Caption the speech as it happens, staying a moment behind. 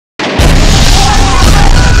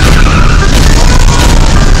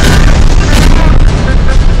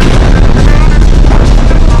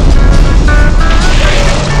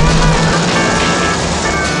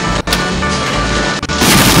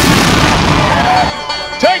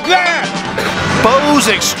Bo's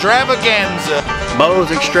Extravaganza.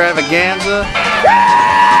 Bo's Extravaganza.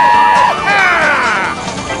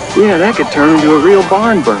 Yeah, that could turn into a real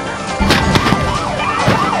barn burner.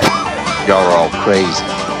 Y'all are all crazy.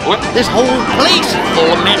 What? This whole place is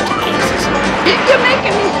full of mental cases. You're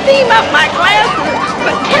making me steam up my glasses,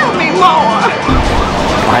 but tell me more.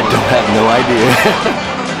 I don't have no idea.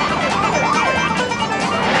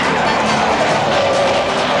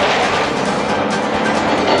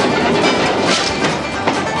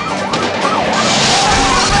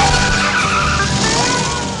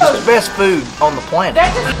 Best food on the planet. Yay!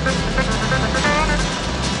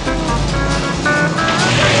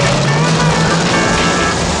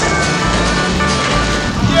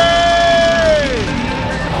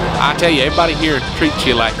 I tell you, everybody here treats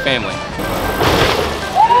you like family.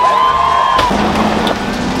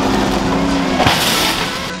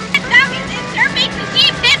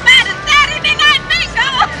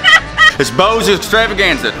 It's Bo's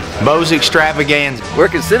Extravaganza. Bo's Extravaganza. We're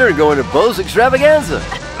considering going to Bo's Extravaganza.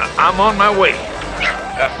 I'm on my way.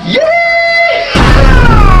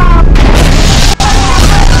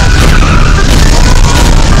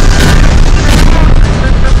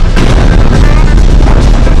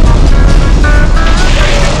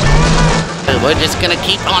 We're just gonna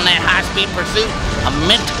keep on that high-speed pursuit of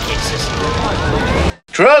mental cases.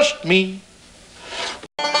 Trust me.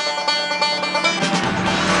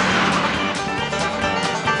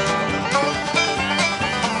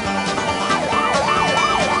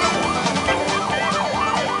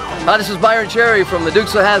 Hi, this is Byron Cherry from the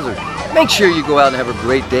Dukes of Hazzard. Make sure you go out and have a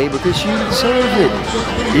great day because you deserve it.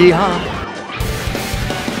 Yeehaw.